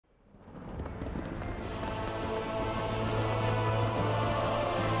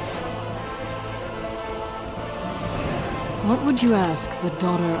What would you ask the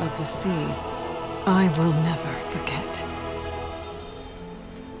daughter of the sea? I will never forget.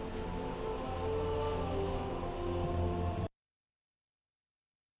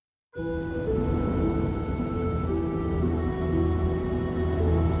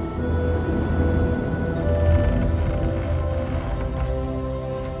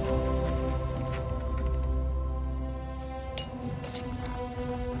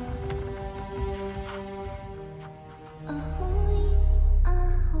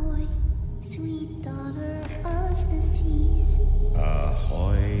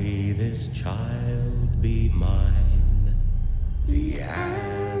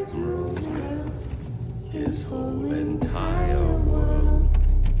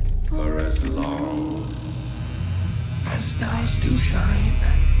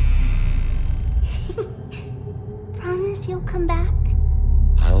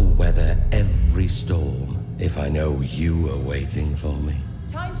 For me.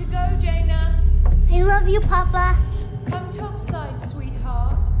 Time to go, Jaina. I love you, Papa. Come topside,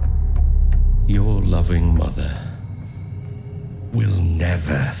 sweetheart. Your loving mother will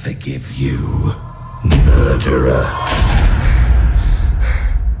never forgive you, murderer.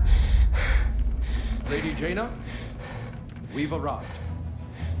 Lady Jaina, we've arrived.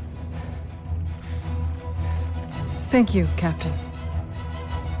 Thank you, Captain.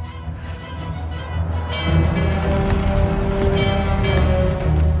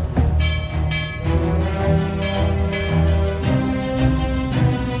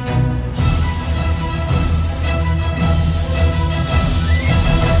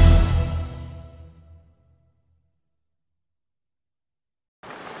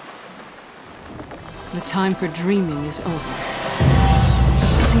 The time for dreaming is over. A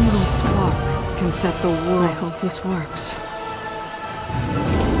single spark can set the world. I hope this works.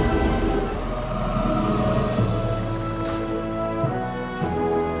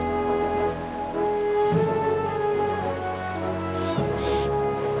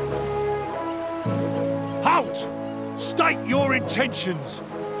 Halt! State your intentions!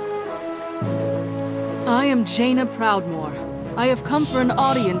 I am Jaina Proudmoore. I have come for an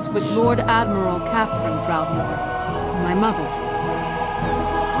audience with Lord Admiral Catherine Proudmoore, my mother.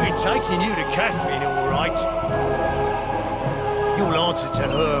 We're taking you to Catherine, all right. You'll answer to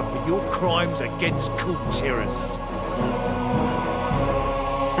her for your crimes against Kultiras.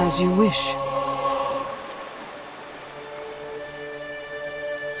 As you wish.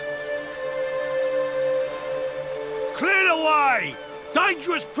 Clear the way!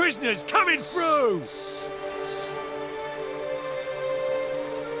 Dangerous prisoners coming through!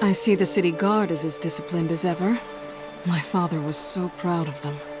 I see the city guard is as disciplined as ever. My father was so proud of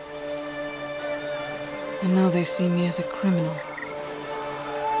them. And now they see me as a criminal.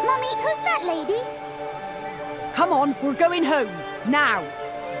 Mummy, who's that lady? Come on, we're going home. Now!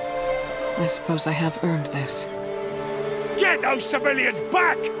 I suppose I have earned this. Get those civilians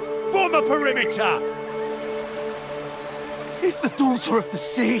back! Form a perimeter! It's the daughter of the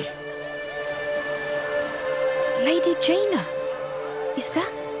sea! Lady Jaina! Is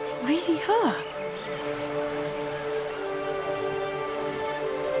that really her?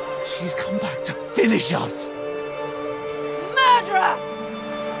 She's come back to finish us! Murderer!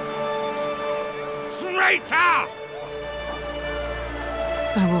 Traitor!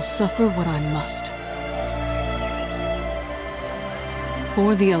 I will suffer what I must.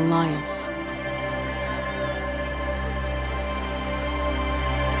 For the Alliance.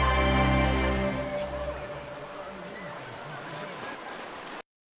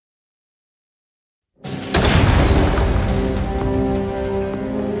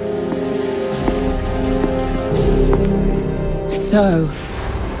 So,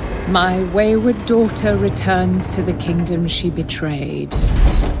 my wayward daughter returns to the kingdom she betrayed.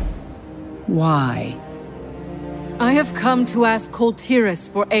 Why? I have come to ask Kultiras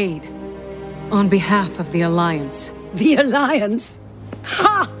for aid. On behalf of the Alliance. The Alliance?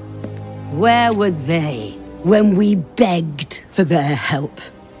 Ha! Where were they when we begged for their help?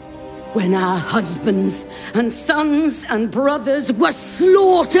 When our husbands and sons and brothers were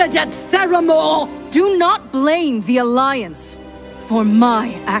slaughtered at Theramore? Do not blame the Alliance for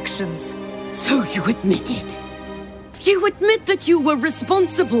my actions. So you admit it? You admit that you were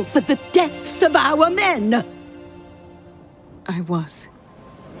responsible for the deaths of our men? I was.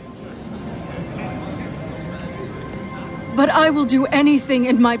 But I will do anything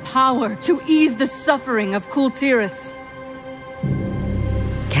in my power to ease the suffering of Kultiras.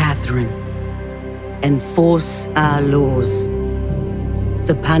 Catherine, enforce our laws.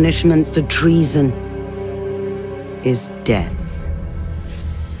 The punishment for treason is death.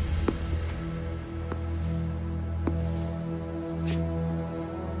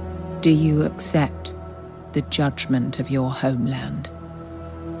 Do you accept the judgment of your homeland?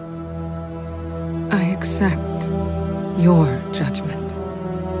 I accept your judgment,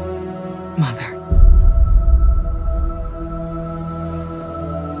 Mother.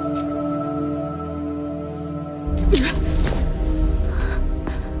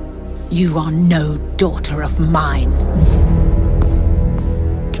 You are no daughter of mine.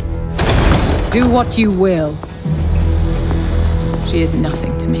 Do what you will. She is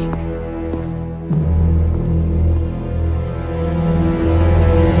nothing to me.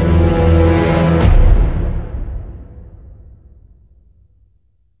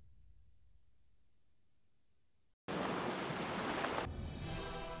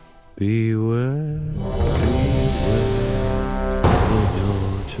 Beware, beware, the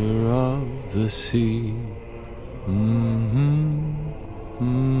daughter of the sea.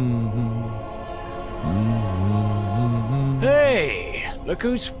 Hey, look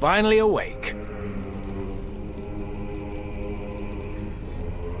who's finally awake.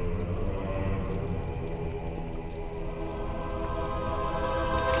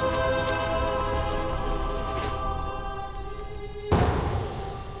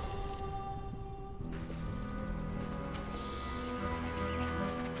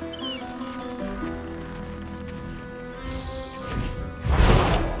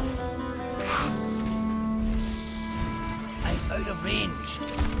 Out of range.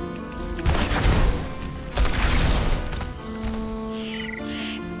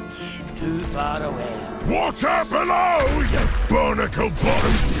 Too far away. Water below, you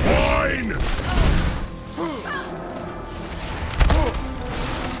barnacle-bottom swine!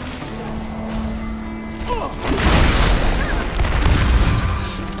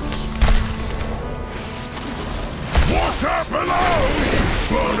 Water below, you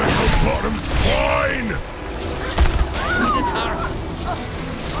barnacle-bottom swine!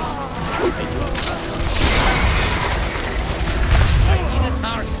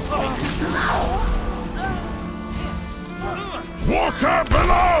 Water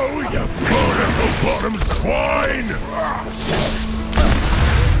below, you barnacle-bottom swine!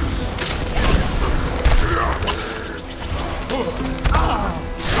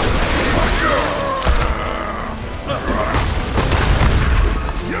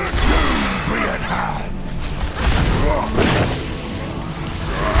 Your doom be at hand!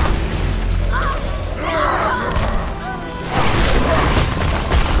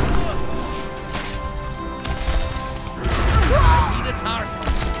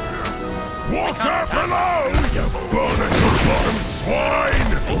 Water below, you barnacle-bottom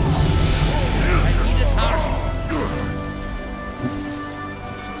swine!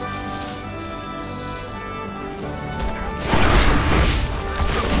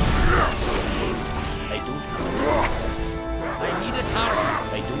 I need a target.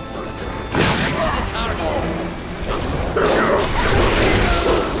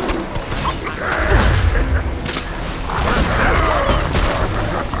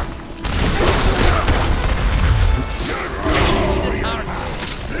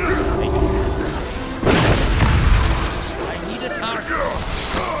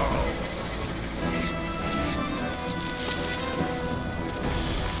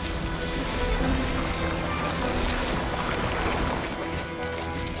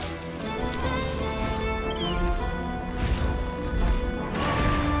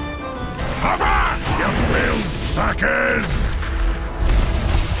 Suckers!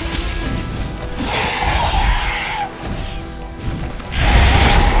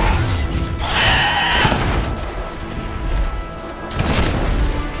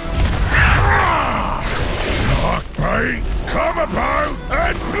 Darkbane, come about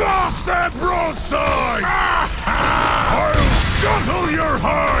and blast their broadside! I'll scuttle your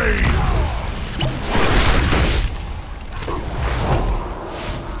hides!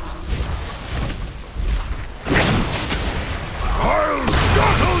 I'll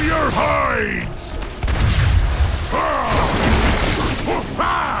scuttle your hides!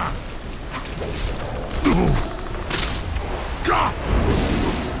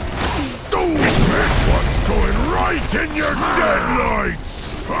 This one's going right in your deadlights!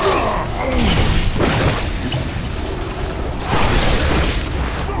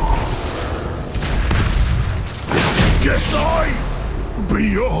 Guess I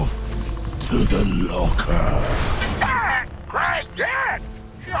be off to the locker. Craig, Dad!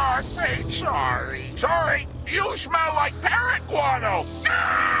 Shark mate, sorry. Sorry, you smell like parrot guano!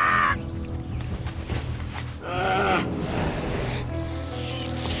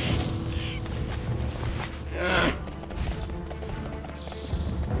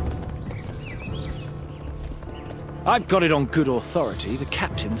 I've got it on good authority. The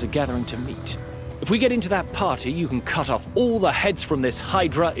captains are gathering to meet. If we get into that party, you can cut off all the heads from this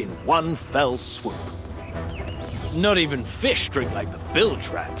hydra in one fell swoop. Not even fish drink like the bilge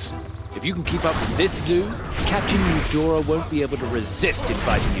rats. If you can keep up with this zoo, Captain Eudora won't be able to resist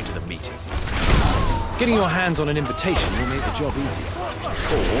inviting you to the meeting. Getting your hands on an invitation will make the job easier.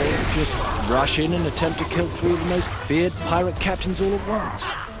 Or just rush in and attempt to kill 3 of the most feared pirate captains all at once.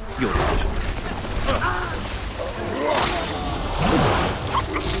 Your decision.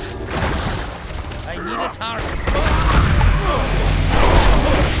 I need a target.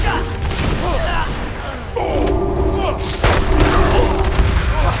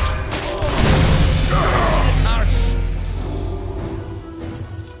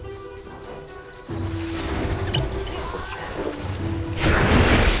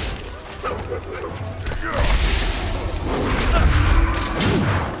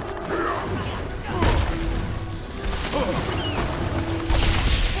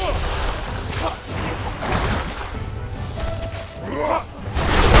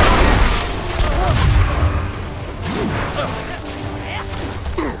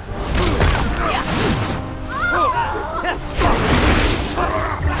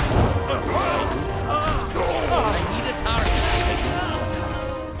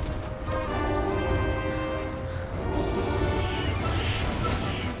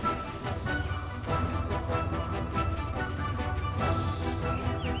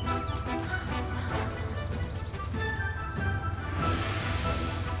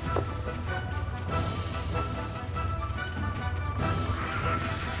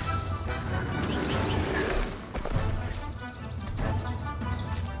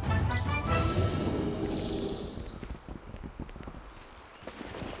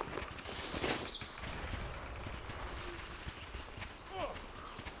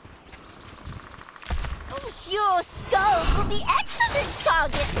 Your skulls will be excellent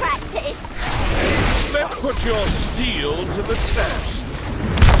target practice. Let's put your steel to the test.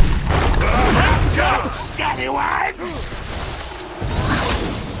 Go, scallywags!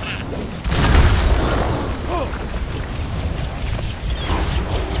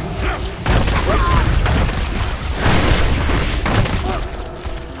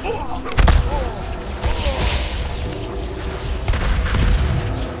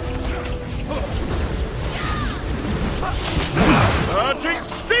 Take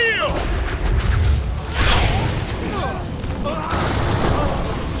steel!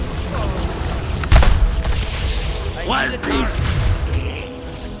 Was this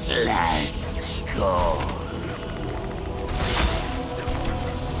last call?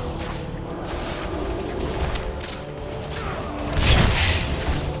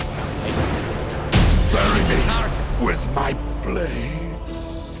 Bury me with my blade.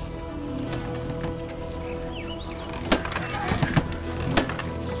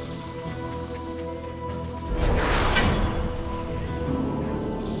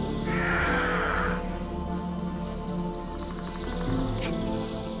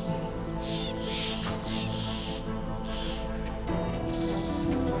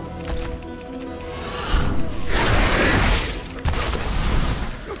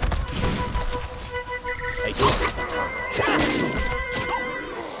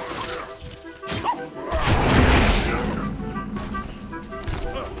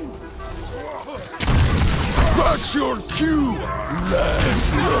 That's your cue,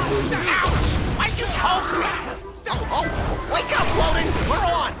 landlubbers. Ouch! Why'd you poke me? Oh, wake up, Woden! We're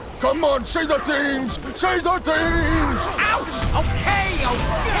on! Come on, say the things! Say the things! Ouch! Okay!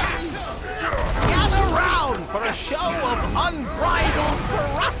 Gather round for a show of unbridled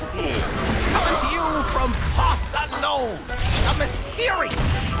ferocity! Coming to you from parts unknown, the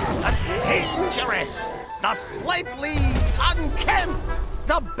mysterious, the dangerous, the slightly unkempt,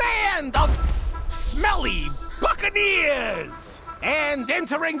 the band of smelly buccaneers! And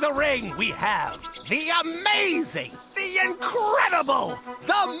entering the ring, we have the amazing, the incredible,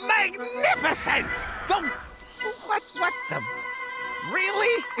 the magnificent, the... What the...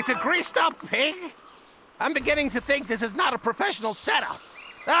 Really? It's a greased-up pig? I'm beginning to think this is not a professional setup.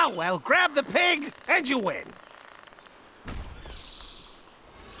 Oh, well, grab the pig, and you win.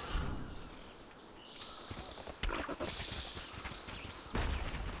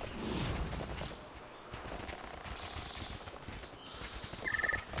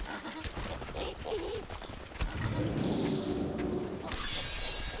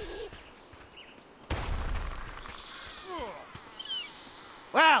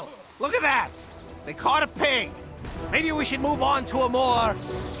 Well, look at that! They caught a pig. Maybe we should move on to a more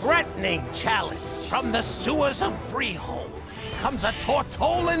threatening challenge from the sewers of Freehold. comes a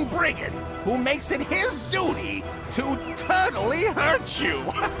Tortolan brigand who makes it his duty to totally hurt you.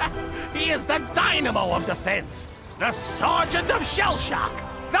 He is the dynamo of defense, the sergeant of shell shock,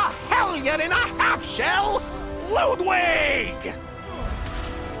 the hellion in a half-shell, Ludwig!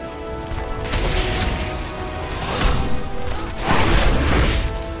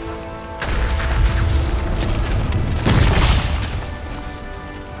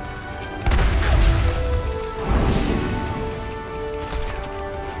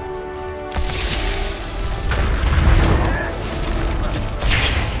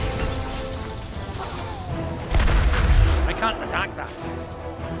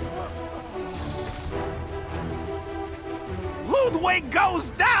 Ludwig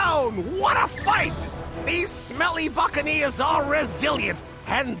goes down! What a fight! These smelly buccaneers are resilient,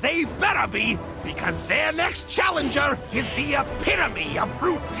 and they better be, because their next challenger is the epitome of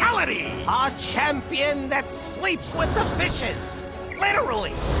brutality! A champion that sleeps with the fishes!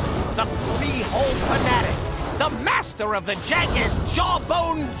 Literally! The three-hole fanatic! The master of the jagged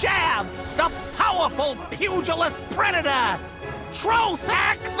jawbone jab! The powerful pugilist predator!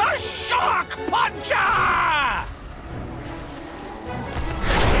 Trothak the Shark Puncher!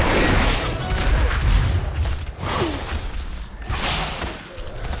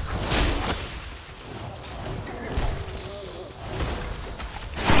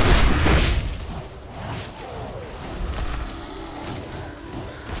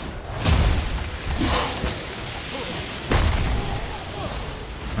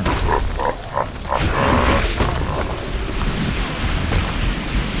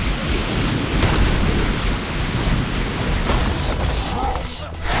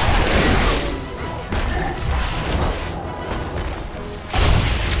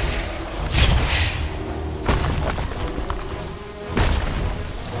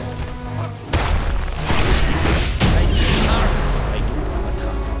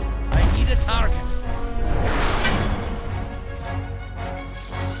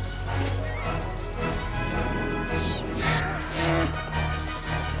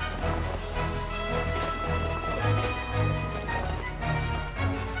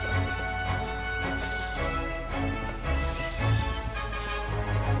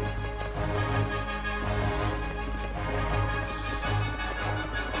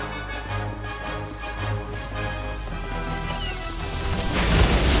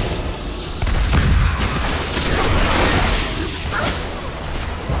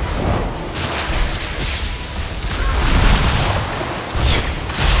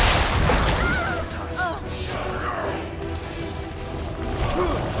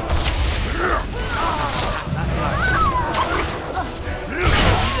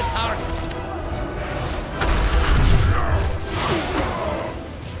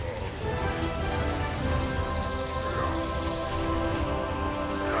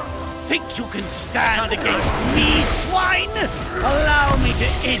 Think you can stand against me, swine? Allow me to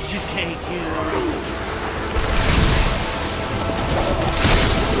educate you.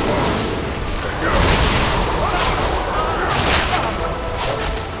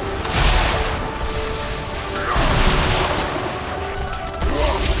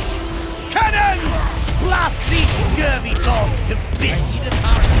 Blast these scurvy dogs to bits! I need a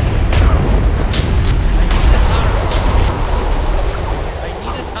target. I don't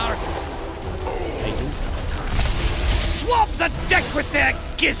have a target. Swab the deck with their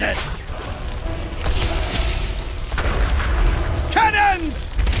gizzards! Cannons!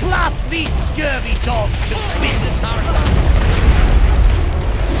 Blast these scurvy dogs to bits!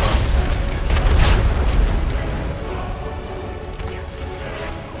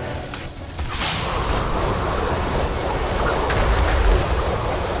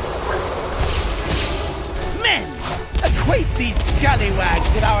 Acquaint these scallywags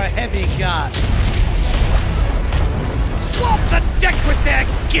with our heavy guns. Swab the deck with their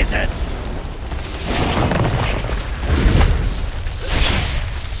gizzards!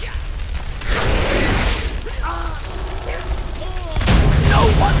 No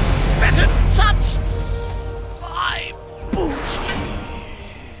one better touch my booty!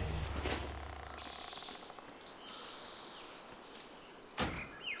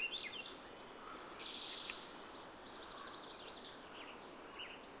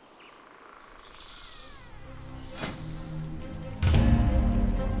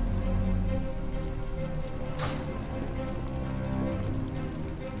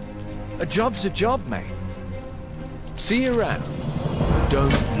 A job's a job, mate. See you around. Don't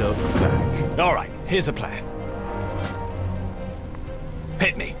look back. All right, here's the plan.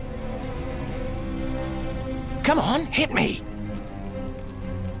 Hit me. Come on, hit me.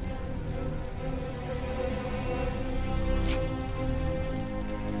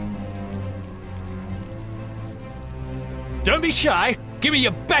 Don't be shy. Give me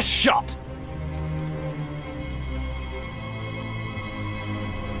your best shot.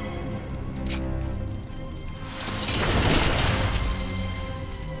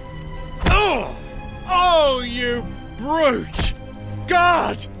 Oh! Oh, you brute!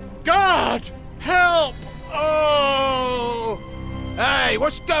 Guard! Guard! Help! Oh! Hey,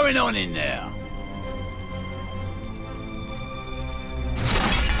 what's going on in there?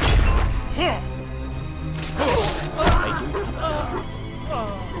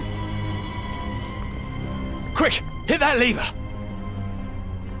 Quick! Hit that lever!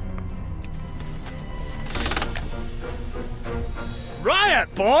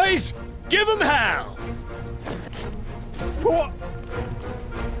 Riot, boys! Give them hell! What?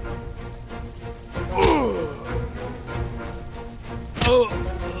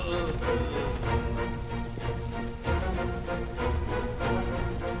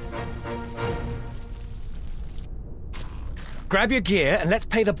 Grab your gear and let's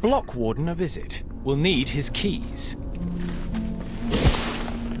pay the block warden a visit. We'll need his keys.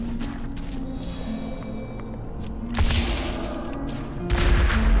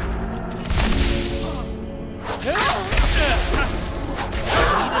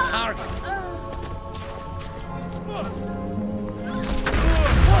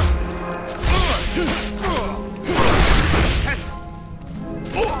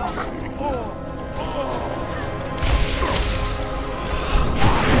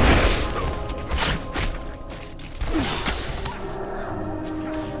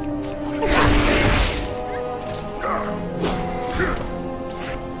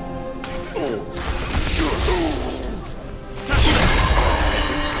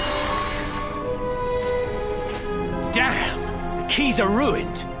 Keys are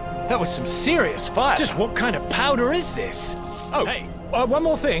ruined. That was some serious fire. Just what kind of powder is this? Oh, hey, one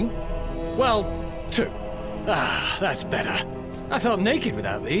more thing. Well, two. Ah, that's better. I felt naked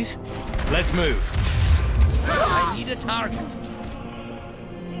without these. Let's move. I need a target.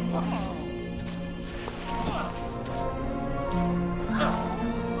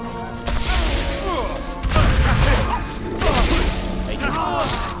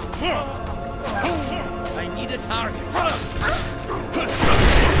 I need a target.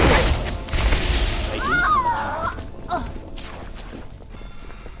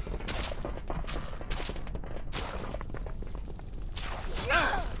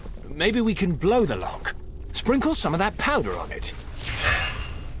 Maybe we can blow the lock. Sprinkle some of that powder on it.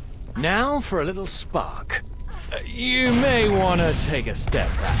 Now for a little spark. You may want to take a step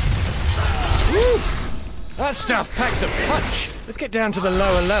back. Woo! That stuff packs a punch. Let's get down to the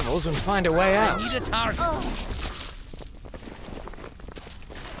lower levels and find a way out. I need a target.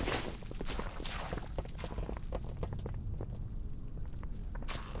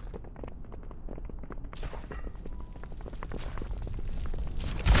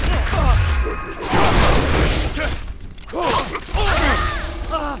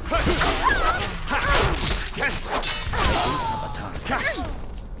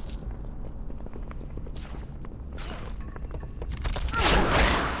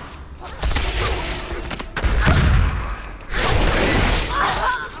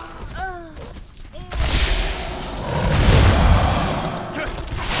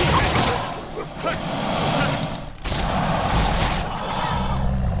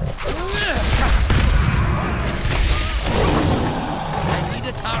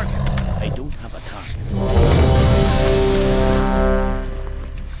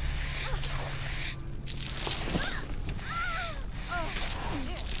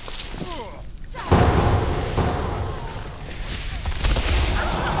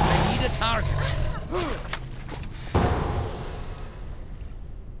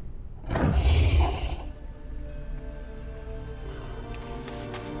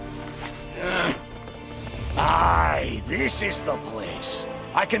 This is the place.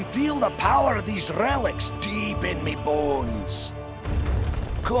 I can feel the power of these relics deep in me bones.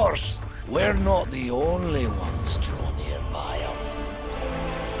 Of course, we're not the only ones drawn nearby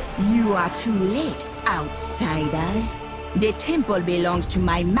them. You are too late, outsiders. The temple belongs to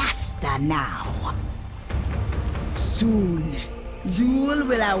my master now. Soon, Zul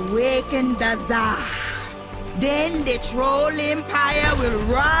will awaken the Tsar. Then the Troll Empire will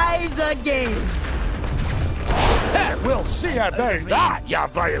rise again. Hey, we'll see about that, you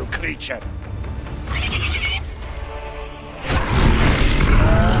vile creature!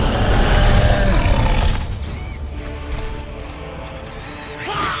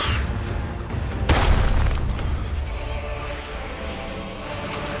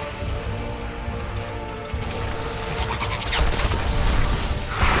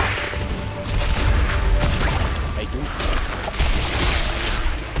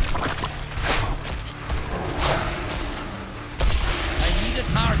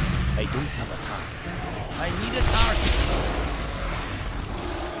 target. I don't have a target. I need a target.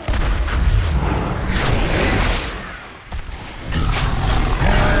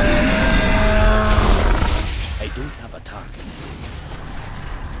 I don't have a target.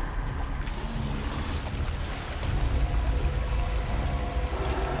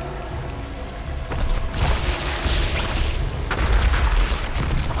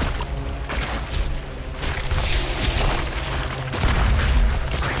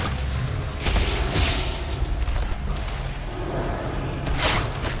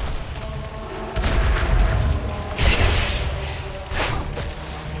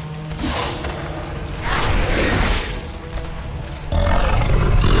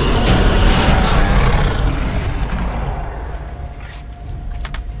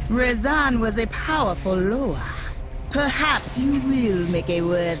 Rezan was a powerful Loa. Perhaps you will make a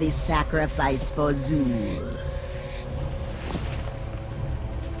worthy sacrifice for Zul.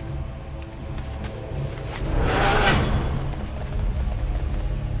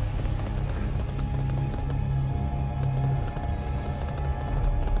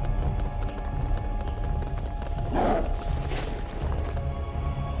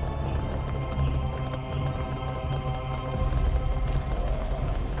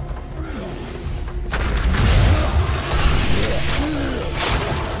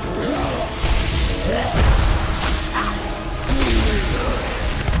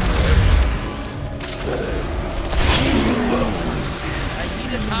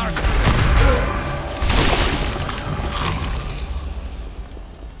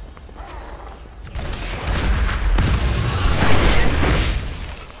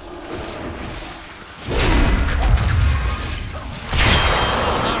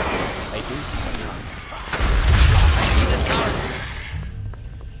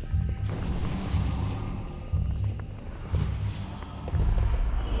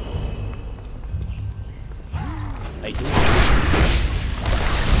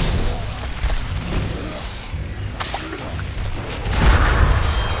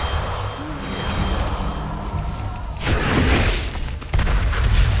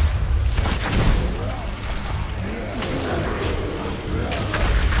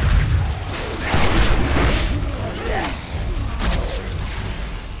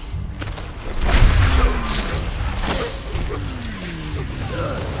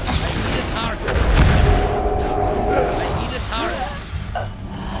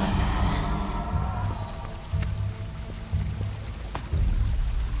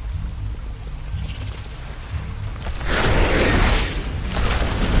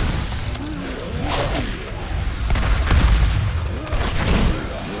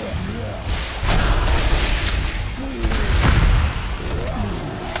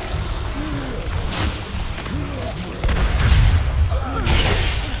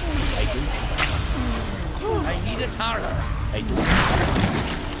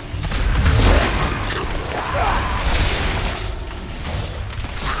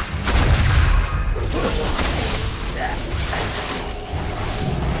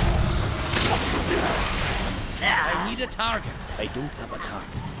 Target. I don't have a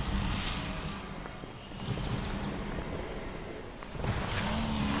target.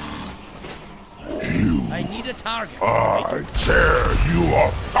 I need a target. I tear you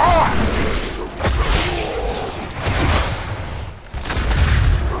apart!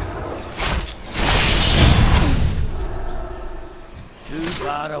 Too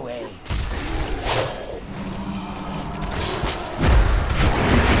far away.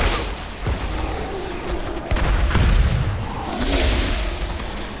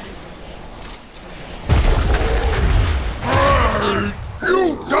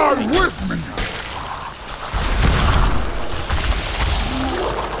 You die with me!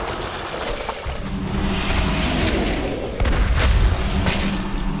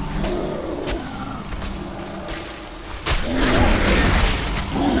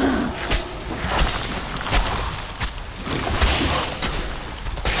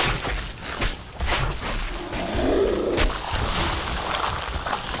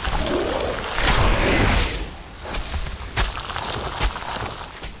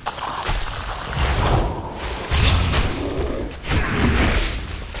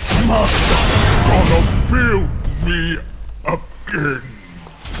 Gonna build me again.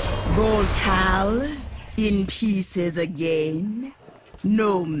 Voltal, in pieces again?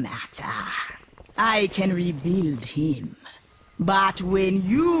 No matter. I can rebuild him. But when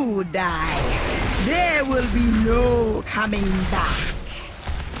you die, there will be no coming back.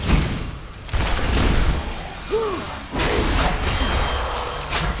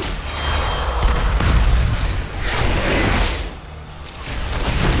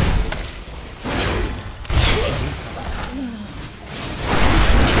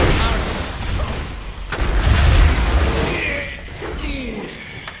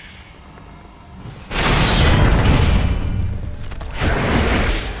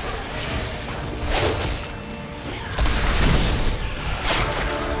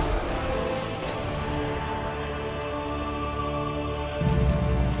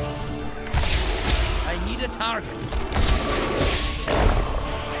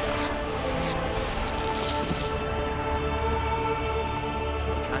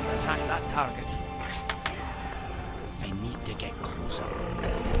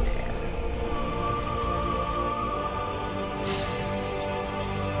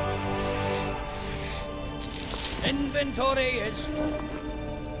 Inventory is full.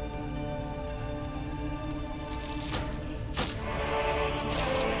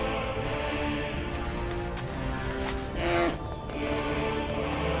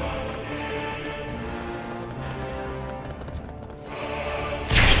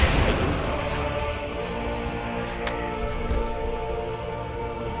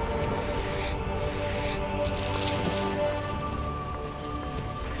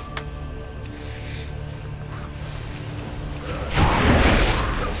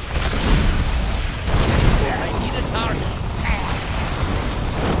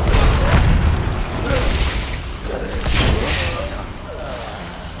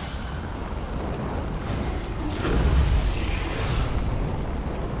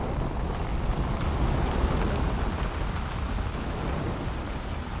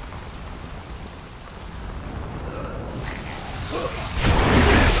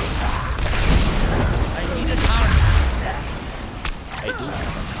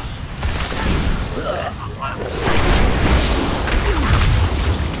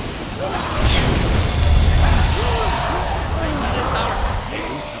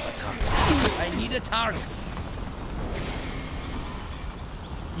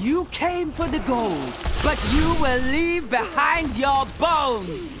 You came for the gold, but you will leave behind your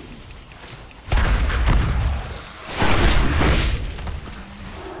bones!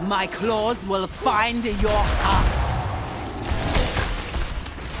 My claws will find your heart.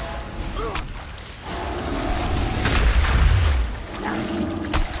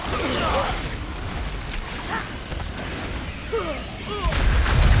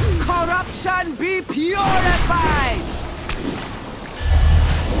 Corruption be purified!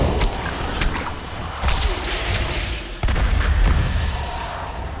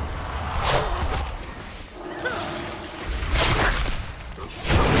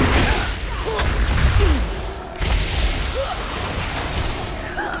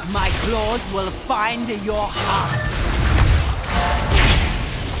 My claws will find your heart.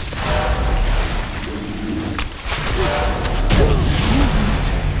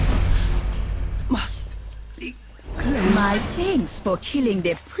 Must be cleansed. My thanks for killing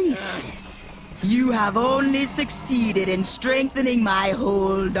the priestess. You have only succeeded in strengthening my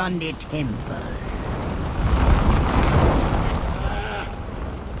hold on the temple.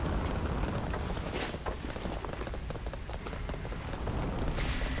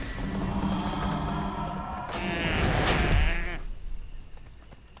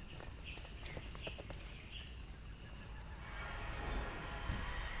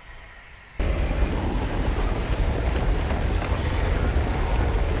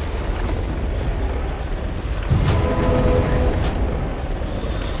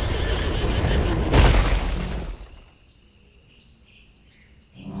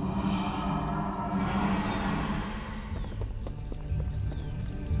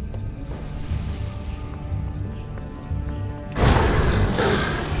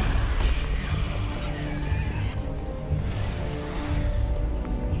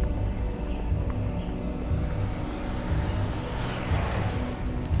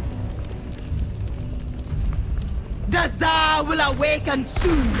 The Tsar will awaken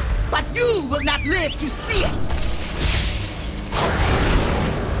soon, but you will not live to see it!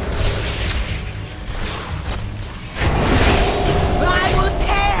 I will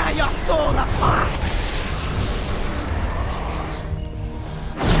tear your soul apart!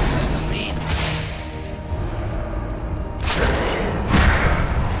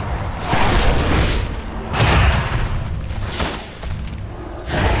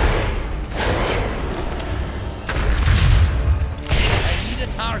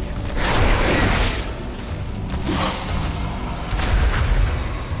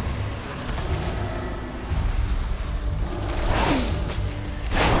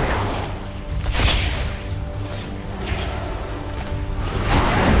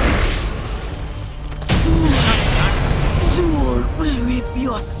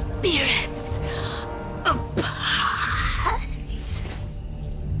 Your spirits apart.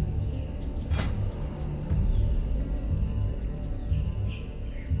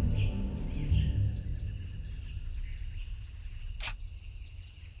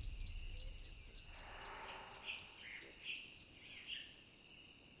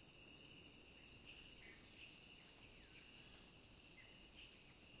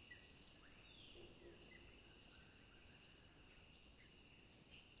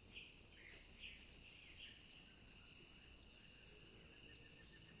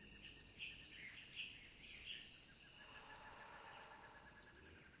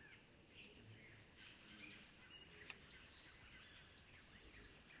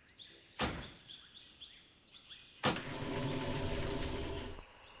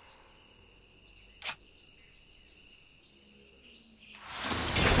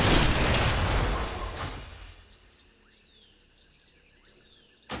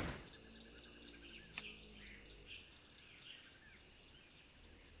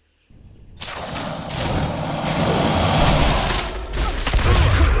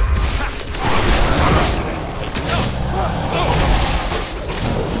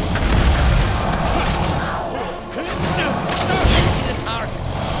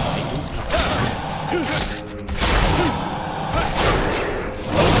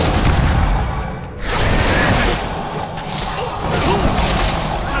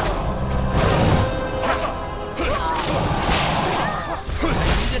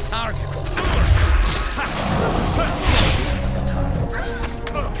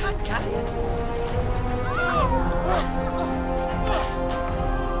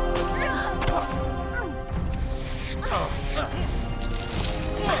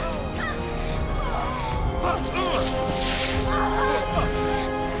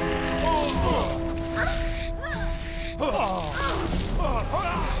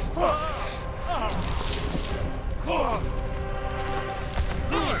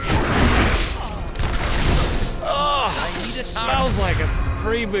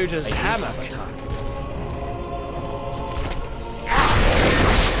 freebooter's hammer.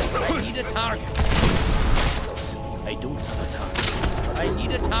 I need a target. I don't have a target. I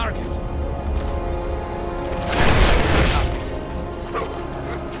need a target.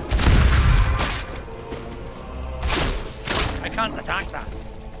 I can't attack that.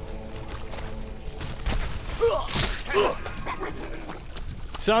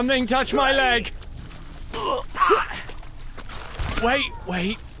 Something touched my leg.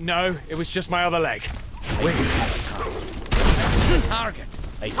 Wait, no, it was just my other leg. Wait. I need a target.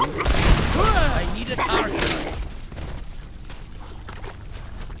 I need a target.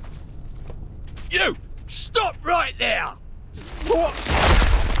 You! Stop right there!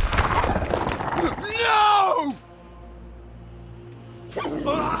 No!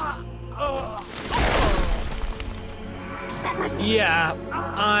 Yeah,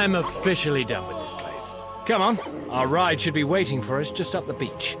 I'm officially done with this place. Come on, our ride should be waiting for us just up the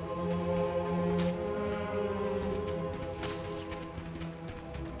beach.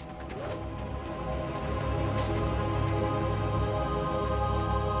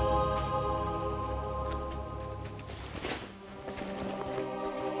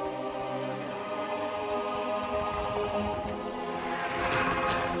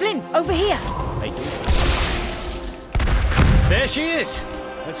 Flynn, over here! There she is!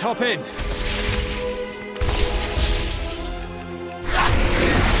 Let's hop in.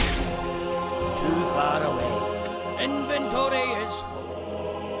 Too far away. Inventory is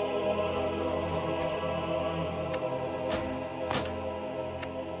full.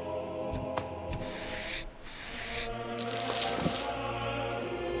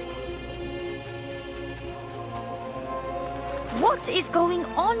 What is going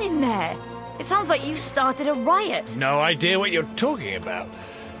on in there? It sounds like you started a riot. No idea what you're talking about.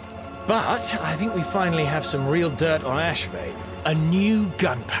 But I think we finally have some real dirt on Ashvane. A new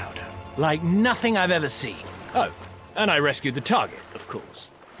gunpowder. Like nothing I've ever seen. Oh, and I rescued the target, of course.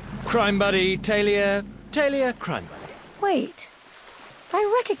 Crime buddy, Talia, crime buddy. Wait.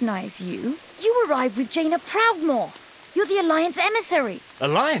 I recognize you. You arrived with Jaina Proudmoore. You're the Alliance emissary.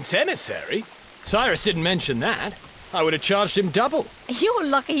 Alliance emissary? Cyrus didn't mention that. I would have charged him double. You're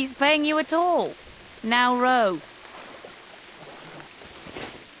lucky he's paying you at all. Now row.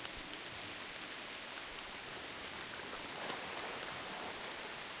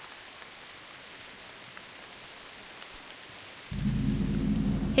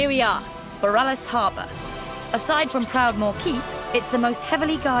 Here we are, Borealis Harbour. Aside from Proudmoore Keep, it's the most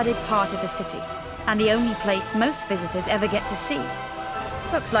heavily guarded part of the city, and the only place most visitors ever get to see.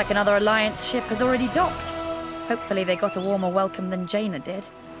 Looks like another Alliance ship has already docked. Hopefully they got a warmer welcome than Jaina did.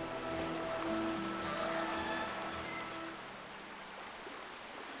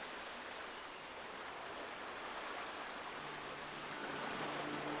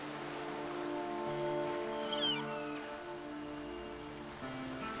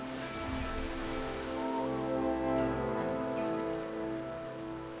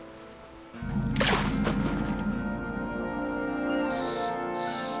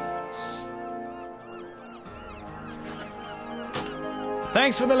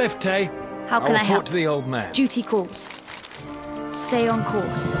 Thanks for the lift, Tay. How can I I'll help? report to the old man. Duty calls. Stay on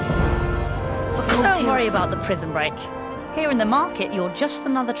course. Don't worry about the prison break. Here in the market, you're just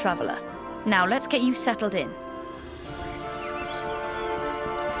another traveller. Now let's get you settled in.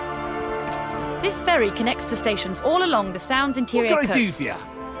 This ferry connects to stations all along the Sound's interior coast. What can I do for you?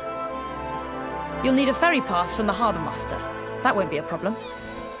 You'll need a ferry pass from the harbour master. That won't be a problem.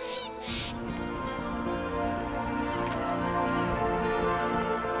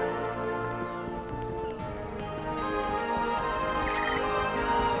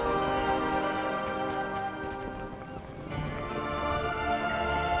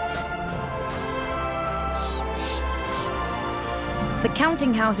 The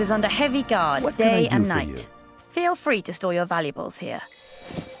counting house is under heavy guard day and night. Feel free to store your valuables here.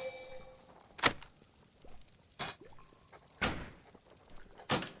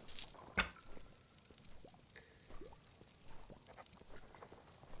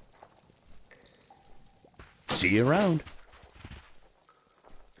 See you around.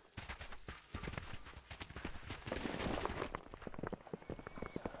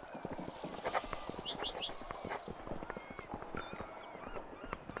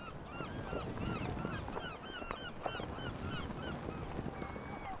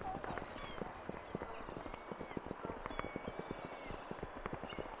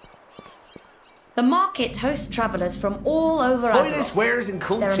 The market hosts travellers from all over Azaroth. Finest wares and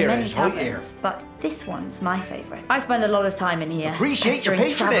cool There are many terrace right here. taverns, but this one's my favourite. I spend a lot of time in here, Appreciate your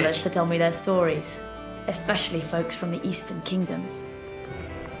pestering travellers patronage. to tell me their stories, especially folks from the Eastern Kingdoms.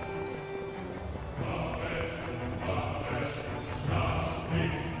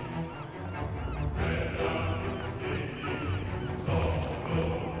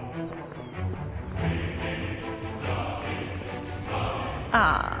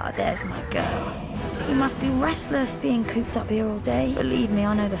 Ah, there's my girl. You must be restless being cooped up here all day. Believe me,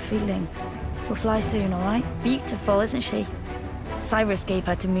 I know the feeling. We'll fly soon, all right? Beautiful, isn't she? Cyrus gave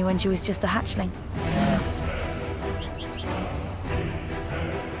her to me when she was just a hatchling.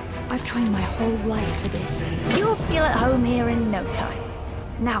 I've trained my whole life for this. You'll feel at home here in no time.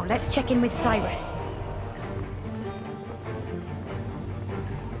 Now, let's check in with Cyrus.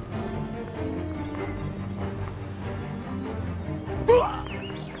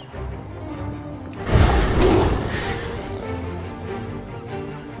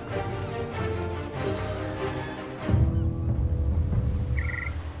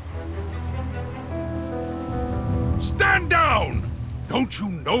 Stand down! Don't you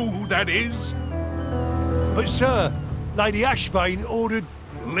know who that is? But sir, Lady Ashvane ordered...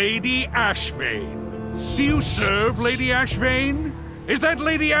 Lady Ashvane. Do you serve Lady Ashvane? Is that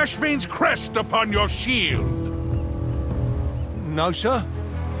Lady Ashvane's crest upon your shield? No, sir.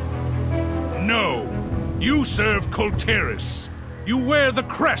 No. You serve Colteris. You wear the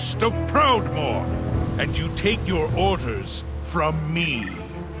crest of Proudmoore. And you take your orders from me.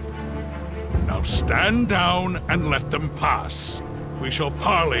 Now stand down and let them pass. We shall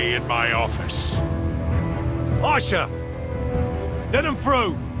parley in my office. Aye, sir. Let them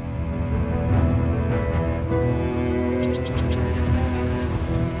through.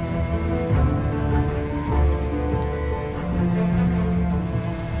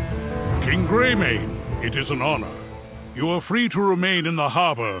 King Greymane, it is an honor. You are free to remain in the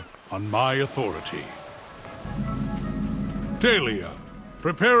harbor on my authority. Talia,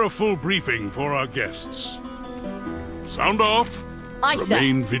 prepare a full briefing for our guests. Sound off. Aye, sir.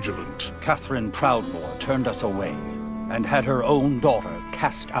 Remain vigilant. Catherine Proudmoore turned us away and had her own daughter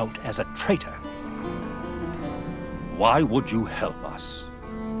cast out as a traitor. Why would you help us?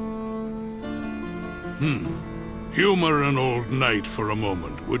 Humor an old knight for a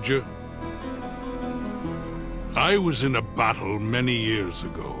moment, would you? I was in a battle many years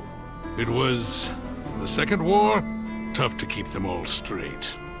ago. It was the Second War? Tough to keep them all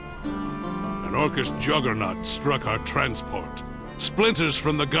straight. An Orcish juggernaut struck our transport. Splinters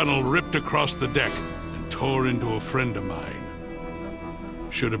from the gunwale ripped across the deck and tore into a friend of mine.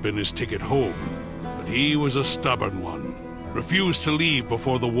 Should have been his ticket home, but he was a stubborn one. Refused to leave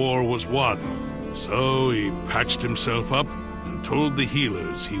before the war was won. So he patched himself up and told the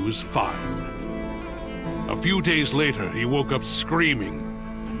healers he was fine. A few days later, he woke up screaming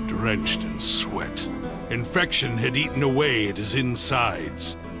and drenched in sweat. Infection had eaten away at his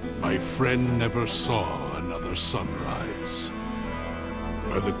insides. My friend never saw another sunrise.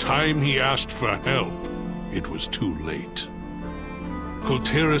 By the time he asked for help, it was too late.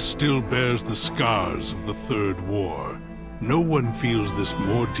 Colteris still bears the scars of the Third War. No one feels this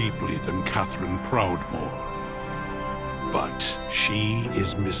more deeply than Catherine Proudmoore. But she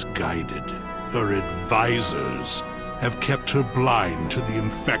is misguided. Her advisors have kept her blind to the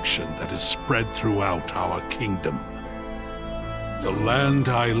infection that has spread throughout our kingdom. The land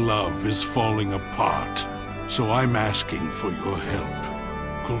I love is falling apart, so I'm asking for your help.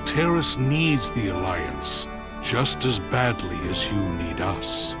 Colteris needs the Alliance just as badly as you need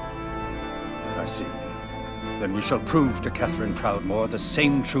us. I see. Then we shall prove to Catherine Proudmoore the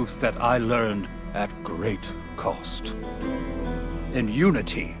same truth that I learned at great cost. In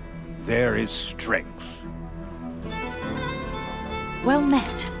unity, there is strength. Well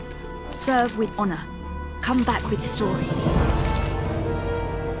met. Serve with honor. Come back with stories.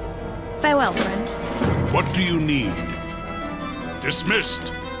 Farewell, friend. What do you need?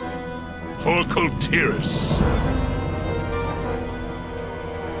 Dismissed. For Colteris.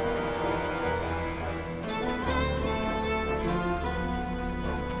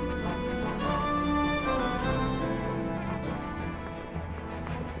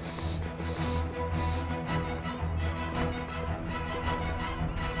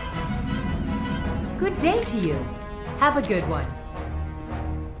 Good day to you. Have a good one.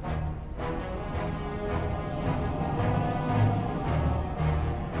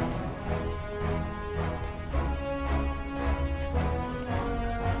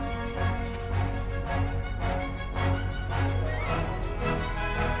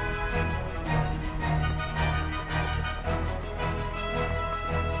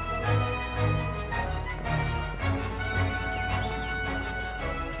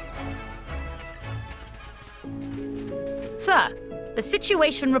 Sir, the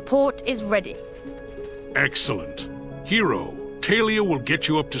situation report is ready. Excellent. Hero, Talia will get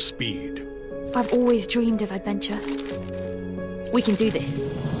you up to speed. I've always dreamed of adventure. We can do this.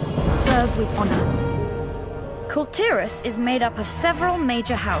 Serve with honor. Colteris is made up of several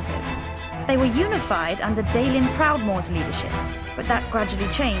major houses. They were unified under Dalin Proudmoore's leadership, but that gradually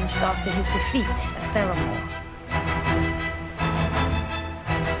changed after his defeat at Theramore.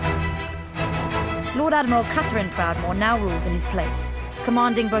 Lord Admiral Catherine Proudmoore now rules in his place,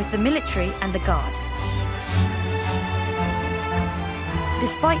 commanding both the military and the guard.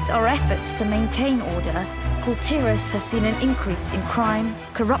 Despite our efforts to maintain order, Kultiras has seen an increase in crime,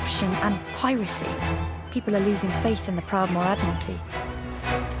 corruption, and piracy. People are losing faith in the Proudmoore Admiralty.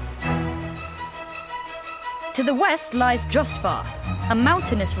 To the west lies Justvar, a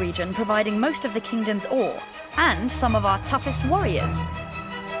mountainous region providing most of the kingdom's ore, and some of our toughest warriors.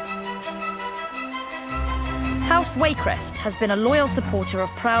 House Waycrest has been a loyal supporter of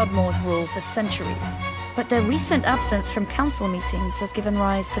Proudmoore's rule for centuries, but their recent absence from council meetings has given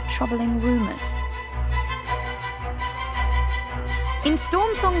rise to troubling rumors. In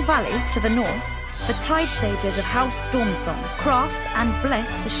Stormsong Valley, to the north, the Tide Sages of House Stormsong craft and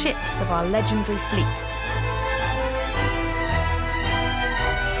bless the ships of our legendary fleet.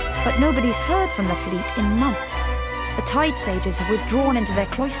 But nobody's heard from the fleet in months. The Tide Sages have withdrawn into their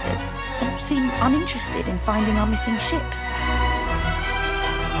cloisters and seem uninterested in finding our missing ships.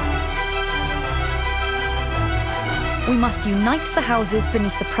 We must unite the houses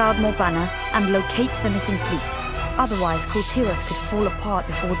beneath the Proudmoore banner and locate the missing fleet. Otherwise, Kultiras could fall apart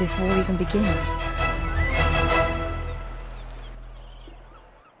before this war even begins.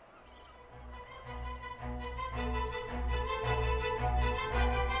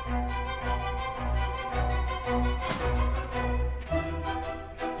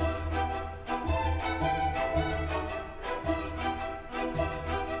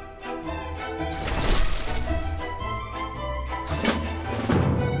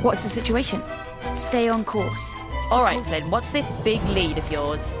 What's the situation? Stay on course. All right, Flynn, what's this big lead of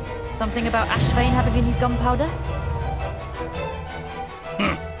yours? Something about Ashvane having a new gunpowder?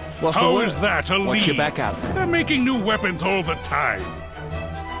 What's How is that a lead? Watch your back out. They're making new weapons all the time.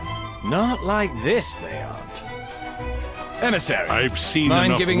 Not like this, they aren't. Emissary, I've seen mind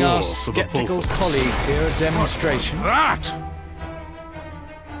enough giving war our for the skeptical both of us. colleagues here a demonstration? What's that?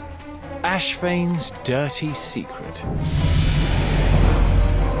 Ashvane's dirty secret.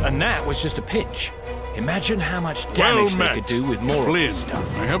 And that was just a pinch. Imagine how much damage they could do with more Flynn, of this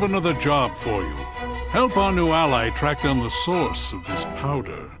stuff. I have another job for you. Help our new ally track down the source of this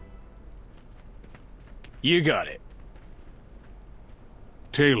powder. You got it.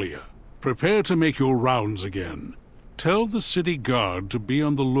 Talia, prepare to make your rounds again. Tell the city guard to be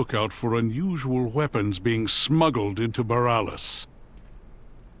on the lookout for unusual weapons being smuggled into Borealis.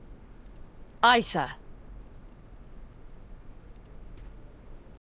 Aye, sir.